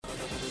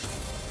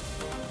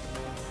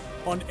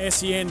On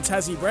SEN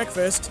Tassie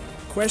Breakfast,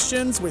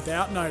 questions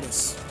without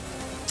notice.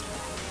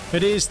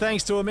 It is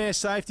thanks to Amare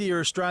Safety, your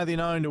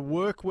Australian-owned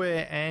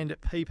workwear and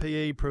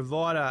PPE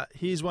provider.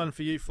 Here's one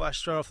for you, Flash,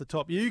 straight off the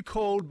top. You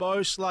called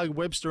Beau Slug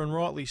Webster, and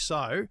rightly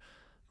so,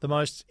 the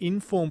most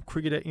informed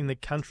cricketer in the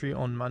country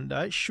on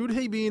Monday. Should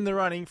he be in the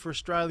running for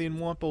Australian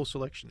white ball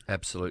selection?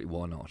 Absolutely,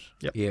 why not?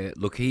 Yep. Yeah,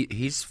 look,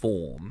 his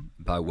form,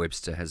 Beau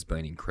Webster, has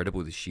been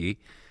incredible this year.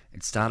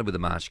 It started with the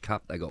Marsh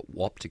Cup. They got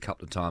whopped a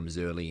couple of times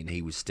early, and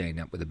he was standing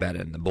up with the bat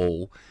and the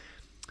ball.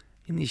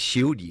 In this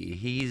Shield year,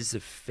 he is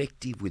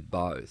effective with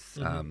both.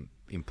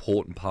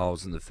 Important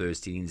poles in the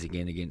first innings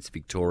again against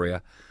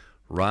Victoria.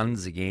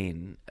 Runs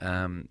again.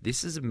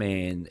 This is a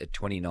man at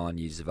 29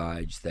 years of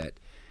age that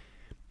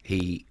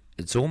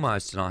it's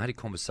almost, and I had a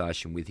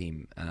conversation with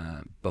him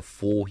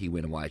before he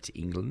went away to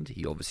England.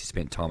 He obviously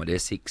spent time at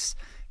Essex.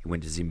 He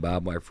went to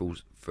Zimbabwe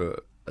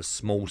for a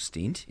small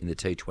stint in the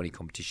T20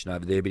 competition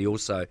over there, but he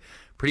also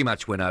pretty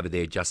much went over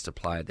there just to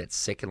play at that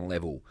second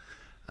level,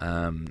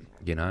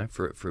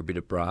 for a bit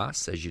of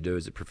brass, as you do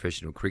as a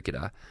professional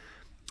cricketer.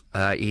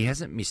 He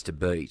hasn't missed a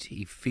beat.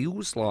 He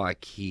feels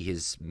like he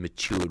has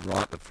matured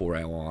right before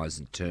our eyes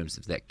in terms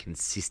of that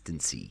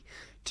consistency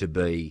to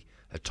be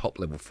a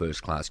top-level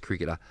first-class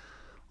cricketer.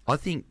 I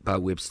think Beau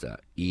Webster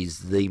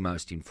is the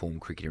most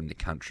informed cricketer in the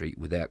country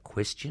without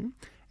question.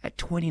 At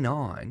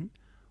 29,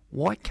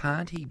 why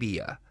can't he be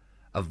a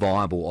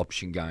viable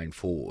option going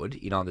forward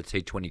in either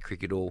T20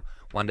 cricket or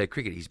one-day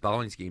cricket? His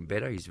bowling's getting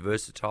better. He's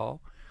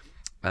versatile.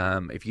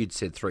 If you'd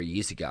said 3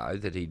 years ago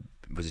that he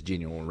was a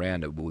genuine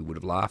all-rounder, well, we would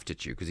have laughed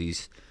at you because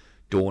his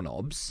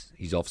doorknobs,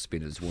 his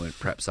off-spinners weren't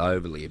perhaps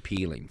overly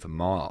appealing for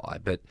my eye,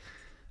 but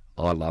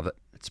I love it.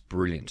 It's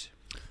brilliant.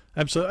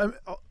 Absolutely.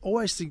 I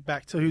always think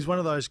back to he's one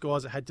of those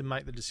guys that had to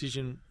make the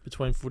decision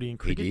between footy and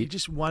cricket. You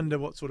just wonder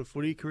what sort of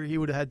footy career he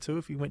would have had too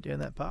if he went down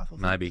that path.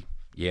 Maybe.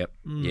 Yep.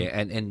 Yeah,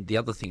 and the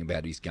other thing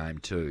about his game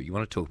too, you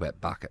want to talk about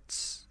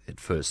buckets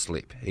at first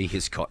slip. He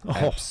has got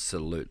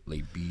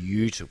absolutely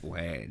beautiful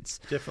hands.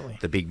 Definitely.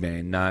 The big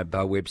man. No,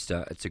 Beau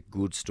Webster, it's a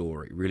good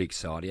story, really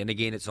exciting. And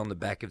again, it's on the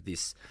back of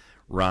this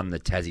run the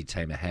Tassie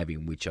team are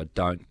having, which I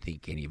don't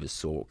think any of us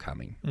saw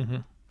coming. Mm-hmm.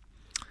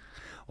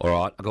 All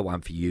right, I've got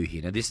one for you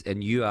here. Now,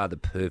 and you are the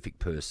perfect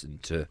person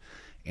to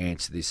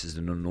answer this as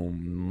an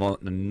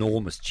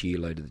enormous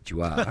cheerleader that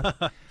you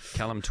are.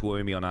 Callum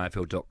Twomey on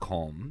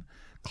AFL.com.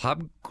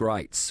 Club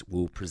greats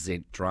will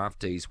present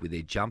draftees with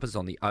their jumpers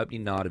on the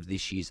opening night of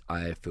this year's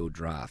AFL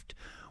draft.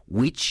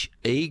 Which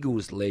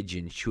Eagles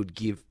legend should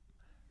give...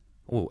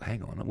 Oh,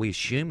 hang on. Are we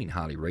assuming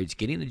Harley Reid's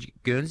getting a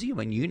Guernsey? I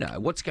mean, you know.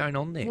 What's going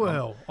on there?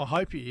 Well, I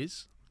hope he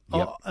is.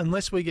 Yep.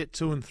 Unless we get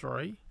 2 and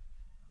 3,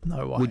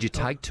 no way. Would you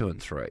take 2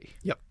 and 3?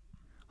 Yep.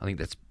 I think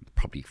that's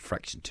probably a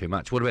fraction too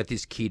much. What about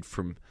this kid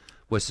from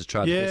West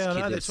Australia? Yeah, I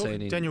know. They're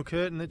talking Daniel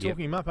Curtin. They're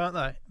talking him up, aren't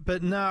they?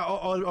 But no,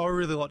 I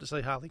really like to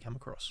see Harley come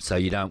across. So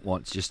you don't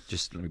want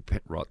just let me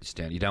write this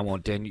down. You don't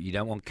want Daniel. You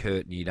don't want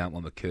Curtin. You don't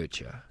want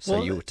McKercher.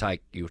 So you'll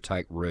take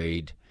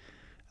Reid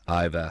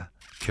over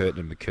Curtin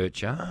and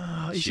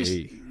McKercher.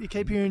 You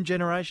keep hearing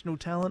generational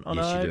talent. I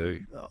know. You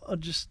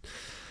do.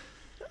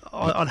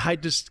 I'd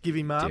hate to give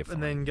him up Definitely.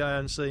 and then go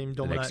and see him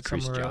dominate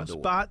somewhere else.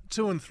 But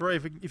 2 and 3,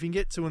 if you can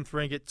get 2 and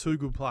 3 and get 2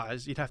 good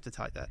players, you'd have to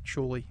take that,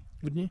 surely,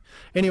 wouldn't you?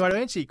 Anyway, to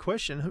answer your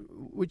question,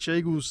 which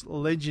Eagles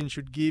legend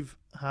should give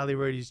Harley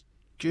Reid his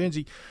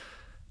Guernsey?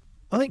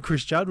 I think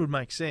Chris Judd would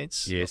make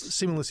sense. Yes.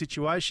 Similar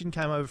situation,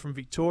 came over from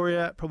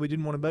Victoria, probably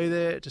didn't want to be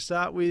there to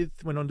start with,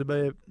 went on to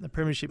be a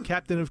premiership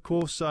captain, of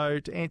course. So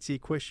to answer your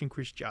question,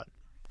 Chris Judd.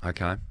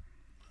 Okay.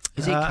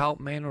 Is he a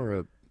Carlton man or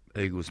a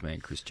Eagles man,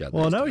 Chris Judd?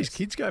 Well, I know his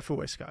kids go for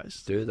West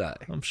Coast. Do they?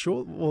 I'm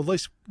sure. Well, at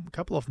least a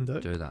couple of them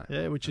do. Do they?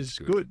 Yeah, which That's is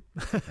good.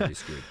 That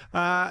is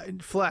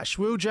good. Flash,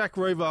 will Jack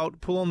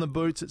Riewoldt pull on the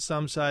boots at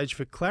some stage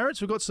for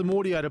Clarence? We've got some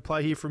audio to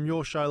play here from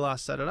your show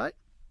last Saturday.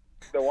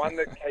 The one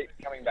that keeps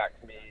coming back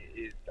to me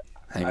is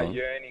a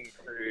yearning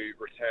to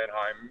return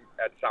home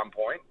at some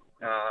point,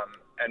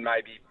 and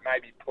maybe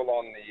pull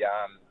on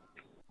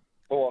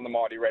the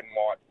mighty red and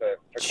white for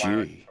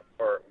Clarence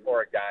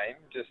for a game,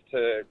 just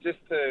to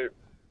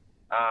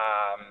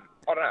I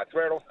don't know. It's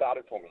where it all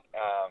started for me,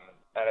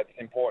 and it's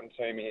important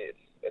to me.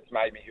 It's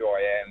made me who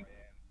I am.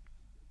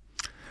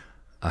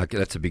 Okay,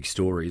 that's a big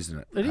story, isn't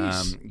it? It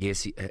is.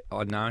 Yes,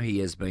 I know he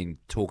has been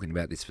talking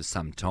about this for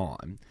some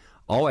time.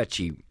 I'll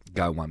actually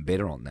go one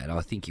better on that.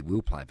 I think he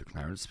will play for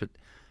Clarence, but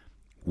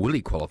will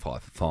he qualify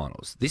for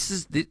finals?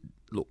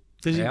 Look,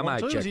 does he our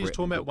want mate to? Jack Or is he just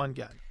talking about one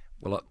game?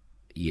 Well,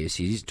 yes,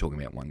 he is talking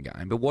about one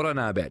game. But what I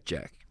know about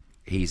Jack,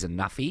 he's a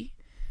nuffy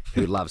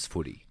who loves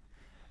footy.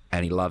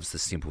 And he loves the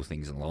simple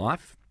things in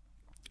life.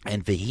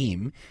 And for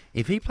him,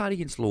 if he played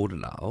against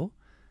Lauderdale,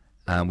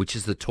 which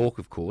is the talk,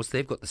 of course,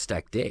 they've got the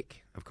stacked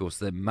deck. Of course,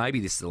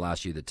 maybe this is the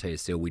last year of the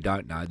TSL. We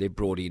don't know. They've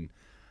brought in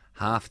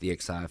half the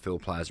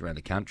ex-AFL players around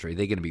the country.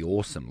 They're going to be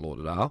awesome,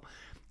 Lauderdale.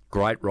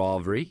 Great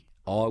rivalry.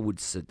 I would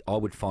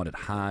find it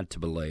hard to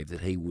believe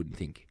that he wouldn't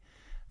think,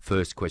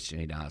 first question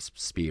he'd ask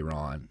Spear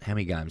Ryan, how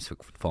many games for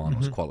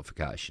finals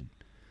qualification?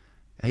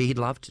 He'd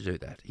love to do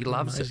that. He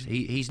loves it.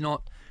 He's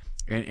not...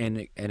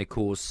 And of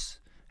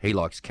course, he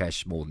likes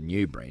cash more than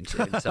you, Brent.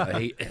 And so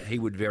he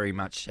would very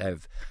much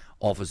have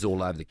offers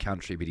all over the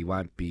country, but he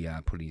won't be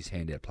putting his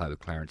hand out to play with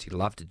Clarence. He'd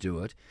love to do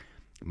it.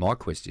 My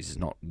question is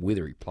not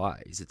whether he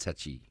plays, it's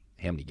actually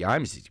how many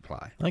games does he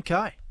play?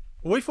 Okay.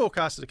 Well, we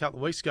forecasted a couple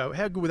of weeks ago.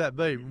 How good would that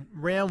be?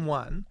 Round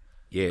 1,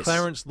 Yes.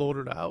 Clarence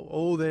Lauderdale,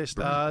 all their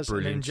stars, and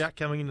then Brilliant. Jack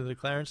coming into the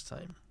Clarence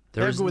team.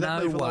 There How is good would that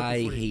no be for local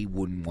way footy? he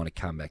wouldn't want to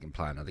come back and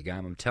play another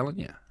game, I'm telling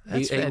you.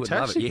 That's he would love it.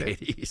 fantastic, Yeah, then.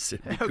 it is.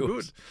 How good.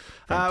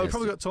 We've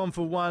probably got time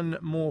for one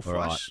more All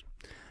right. flush.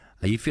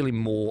 Are you feeling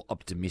more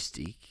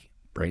optimistic,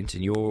 Brent,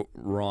 and you're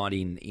right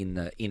in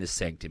the inner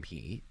sanctum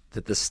here,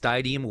 that the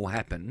stadium will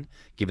happen,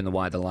 given the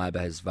way the Labor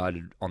has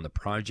voted on the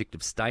project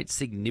of state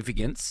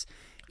significance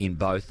in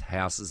both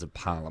houses of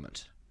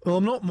Parliament? Well,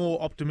 I'm not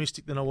more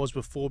optimistic than I was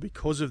before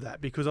because of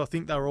that, because I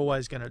think they're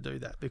always going to do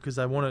that because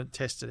they want to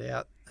test it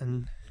out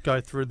and go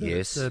through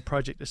the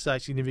project of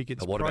state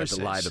significance But what process.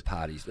 about the Labor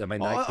parties? I mean,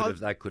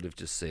 they could have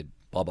just said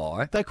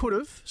bye-bye. They could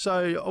have.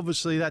 So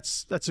obviously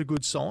that's a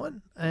good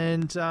sign,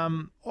 and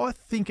I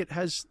think it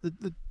has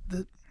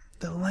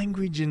the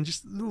language and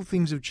just little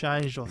things have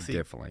changed. I think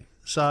Definitely.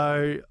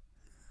 so.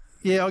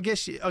 Yeah, I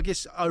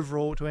guess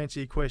overall to answer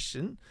your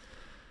question,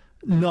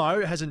 no,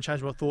 it hasn't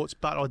changed my thoughts,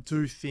 but I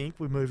do think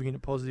we're moving in a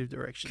positive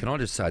direction. Can I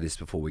just say this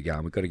before we go,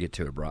 and we've got to get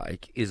to a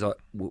break,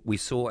 we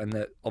saw,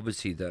 and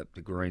obviously the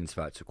Greens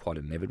votes are quite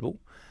inevitable.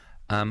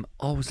 I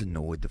was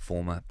annoyed the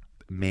former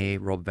Mayor,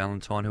 Rob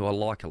Valentine, who I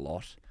like a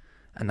lot,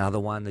 another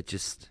one that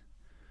just,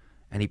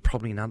 and he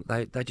probably,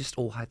 they just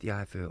all hate the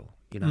AFL,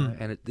 you know,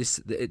 and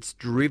it's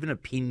driven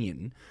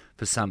opinion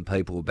for some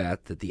people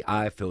about that the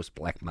AFL's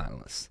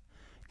blackmailers.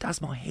 Does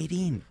my head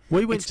in.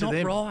 We went it's to not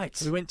them.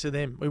 right. We went to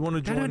them. We want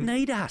to join. They don't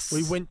need us.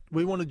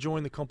 We want to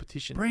join the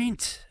competition.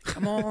 Brent,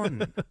 come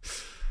on.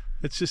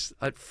 It's just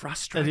It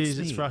frustrates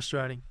me. It's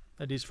frustrating.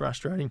 It is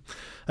frustrating.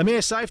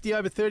 Amir Safety,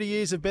 over 30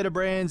 years of better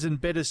brands and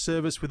better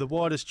service with the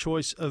widest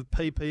choice of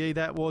PPE.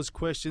 That was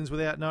Questions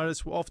Without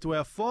Notice. We're off to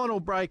our final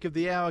break of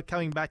the hour,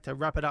 coming back to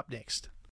wrap it up next.